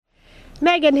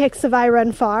Megan Hicks of I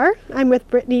Run Far. I'm with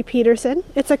Brittany Peterson.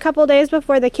 It's a couple days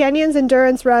before the Canyons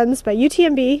Endurance runs by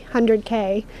UTMB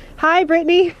 100k. Hi,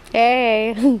 Brittany.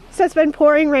 Hey. So it's been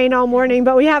pouring rain all morning,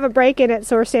 but we have a break in it,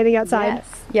 so we're standing outside.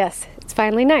 Yes, it's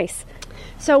finally nice.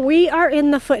 So we are in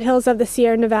the foothills of the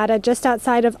Sierra Nevada, just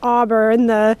outside of Auburn,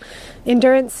 the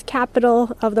endurance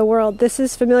capital of the world. This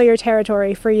is familiar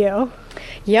territory for you.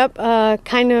 Yep,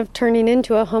 kind of turning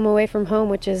into a home away from home,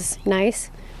 which is nice.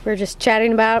 We're just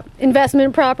chatting about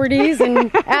investment properties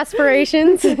and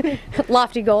aspirations,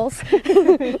 lofty goals.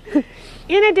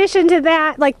 In addition to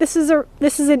that, like this is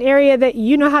an area that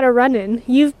you know how to run in.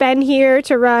 You've been here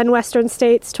to run Western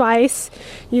States twice.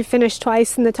 You've finished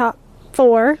twice in the top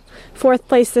fourth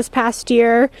place this past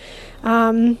year.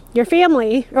 Your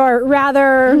family, or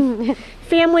rather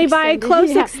family by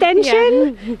close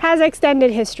extension, has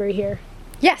extended history here.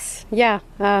 Yes, yeah.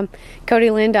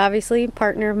 Cody Lind, obviously,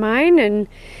 partner of mine, and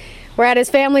we're at his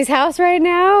family's house right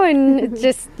now, and it's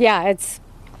just, it's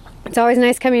always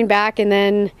nice coming back. And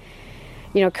then,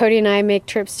 Cody and I make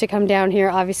trips to come down here,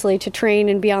 obviously, to train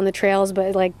and be on the trails,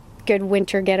 but like good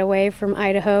winter getaway from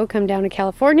Idaho, come down to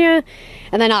California,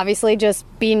 and then obviously just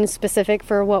being specific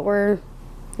for what we're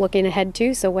looking ahead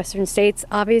to. So Western States,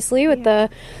 obviously, with the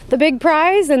big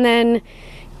prize, and then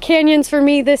Canyons for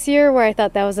me this year, where I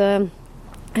thought that was a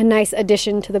nice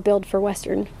addition to the build for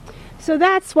Western. So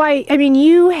that's why,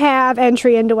 you have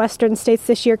entry into Western States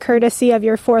this year, courtesy of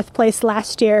your fourth place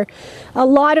last year. A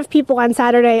lot of people on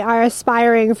Saturday are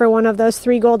aspiring for one of those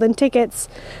 3 golden tickets.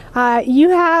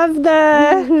 You have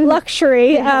the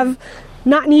luxury of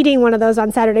not needing one of those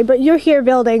on Saturday, but you're here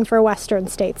building for Western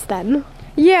States then.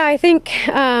 Yeah, I think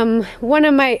one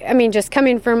of my, just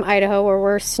coming from Idaho where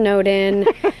we're snowed in.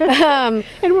 And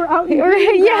we're out here.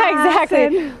 Yeah,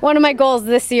 exactly. One of my goals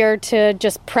this year to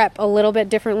just prep a little bit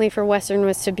differently for Western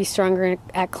was to be stronger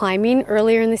at climbing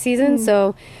earlier in the season.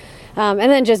 So, and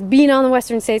then just being on the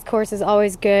Western States course is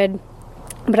always good.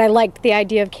 But I liked the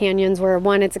idea of Canyons where,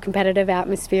 one, it's a competitive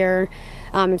atmosphere.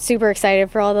 I'm super excited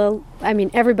for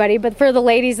everybody, but for the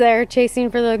ladies there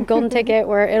chasing for the golden ticket,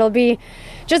 where it'll be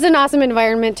just an awesome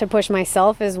environment to push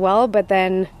myself as well, but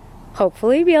then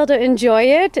hopefully be able to enjoy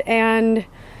it and,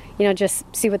 just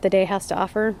see what the day has to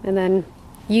offer and then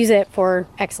use it for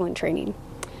excellent training.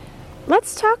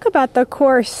 Let's talk about the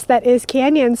course that is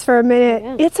Canyons for a minute.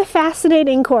 Yeah. It's a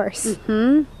fascinating course.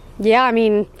 Mm-hmm. Yeah,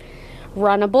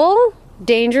 runnable,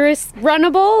 dangerous,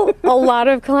 runnable, a lot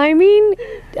of climbing.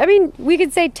 We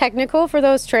could say technical for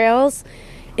those trails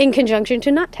in conjunction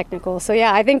to not technical. So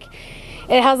yeah, I think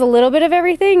it has a little bit of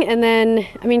everything, and then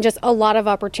just a lot of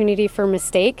opportunity for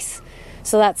mistakes.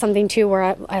 So that's something too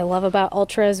where I love about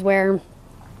ultras, where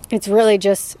it's really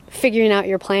just figuring out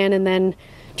your plan and then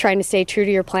trying to stay true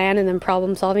to your plan and then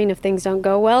problem solving if things don't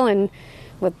go well. And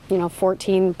with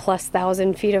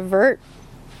 14,000+ feet of vert,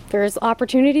 there's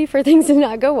opportunity for things to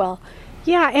not go well.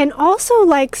 Yeah, and also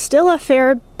still a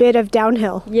fair bit of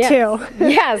downhill too.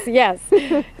 Yes,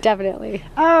 definitely.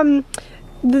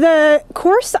 The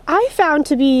course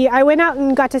I went out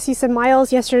and got to see some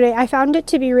miles yesterday. I found it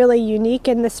to be really unique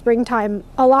in the springtime,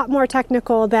 a lot more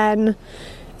technical than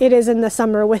it is in the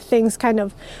summer, with things kind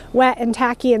of wet and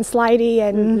tacky and slidey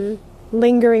and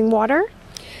lingering water.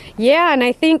 Yeah, and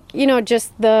I think,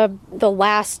 just the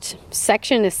last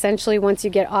section, essentially, once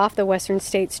you get off the Western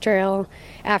States Trail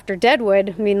after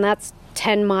Deadwood, that's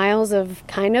 10 miles of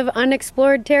kind of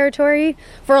unexplored territory.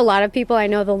 For a lot of people, I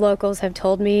know the locals have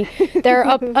told me they're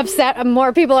upset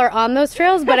more people are on those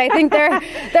trails, but I think they're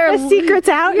the secret's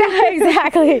out. Yeah,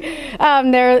 exactly.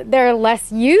 They're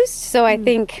less used, so I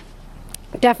think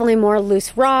definitely more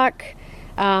loose rock.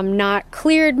 Not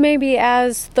cleared maybe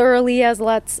as thoroughly as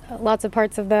lots of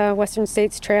parts of the Western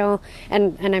States Trail,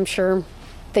 and I'm sure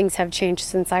things have changed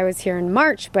since I was here in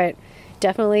March, but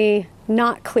definitely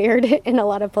not cleared in a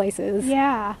lot of places.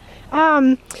 Yeah.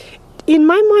 In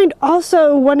my mind,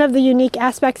 also, one of the unique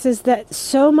aspects is that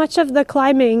so much of the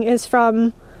climbing is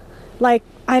from,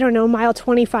 mile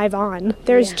 25 on.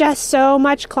 There's just so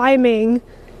much climbing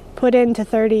put into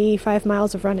 35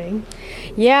 miles of running.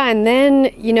 Yeah, and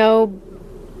then,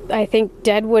 I think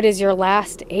Deadwood is your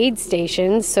last aid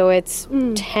station, so it's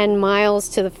 10 miles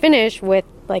to the finish with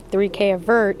 3K of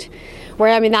vert,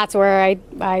 where that's where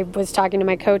I was talking to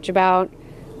my coach about,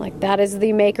 that is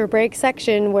the make or break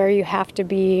section where you have to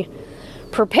be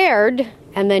prepared,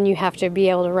 and then you have to be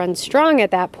able to run strong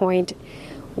at that point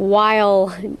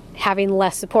while having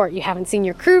less support. You haven't seen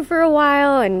your crew for a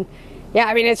while, and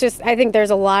it's just, I think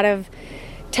there's a lot of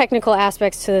technical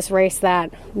aspects to this race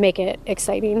that make it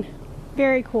exciting.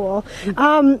 Very cool.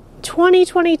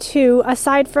 2022,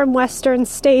 aside from Western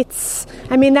States,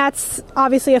 I mean, that's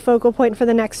obviously a focal point for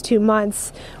the next 2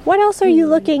 months. What else are you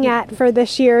looking at for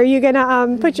this year? Are you going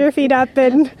to put your feet up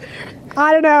and,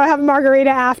 I don't know, have a margarita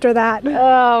after that?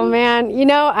 Oh, man. You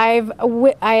know,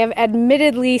 I have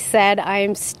admittedly said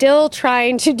I'm still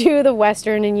trying to do the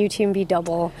Western and UTMB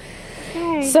double.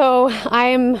 Okay. So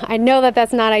I know that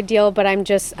that's not ideal, but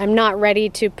I'm not ready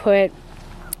to put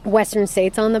Western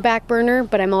States on the back burner,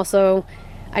 but I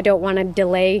don't want to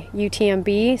delay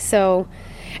UTMB. So,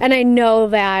 and I know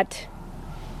that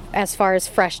as far as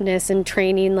freshness and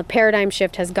training, the paradigm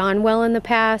shift has gone well in the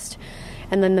past,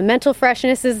 and then the mental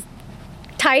freshness is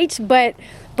tight, but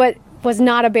was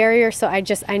not a barrier. So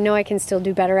I know I can still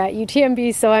do better at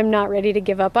UTMB, so I'm not ready to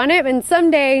give up on it. And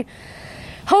someday,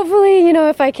 hopefully, you know,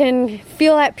 if I can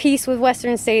feel at peace with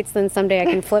Western States, then someday I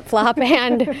can flip-flop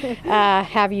and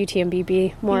have UTMB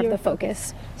be more of the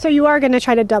focus. So you are going to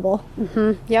try to double?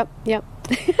 Mm-hmm. Yep.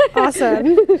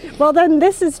 Awesome. Well, then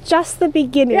this is just the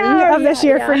beginning of this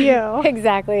year for you.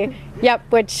 Exactly.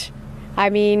 Yep, which, I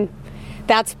mean,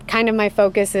 that's kind of my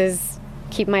focus, is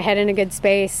keep my head in a good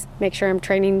space, make sure I'm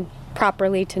training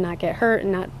properly to not get hurt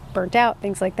and not burnt out,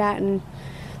 things like that. And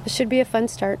this should be a fun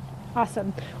start.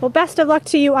 Awesome. Well, best of luck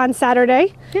to you on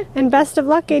Saturday, and best of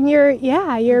luck in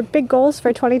your big goals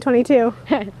for 2022.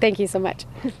 Thank you so much.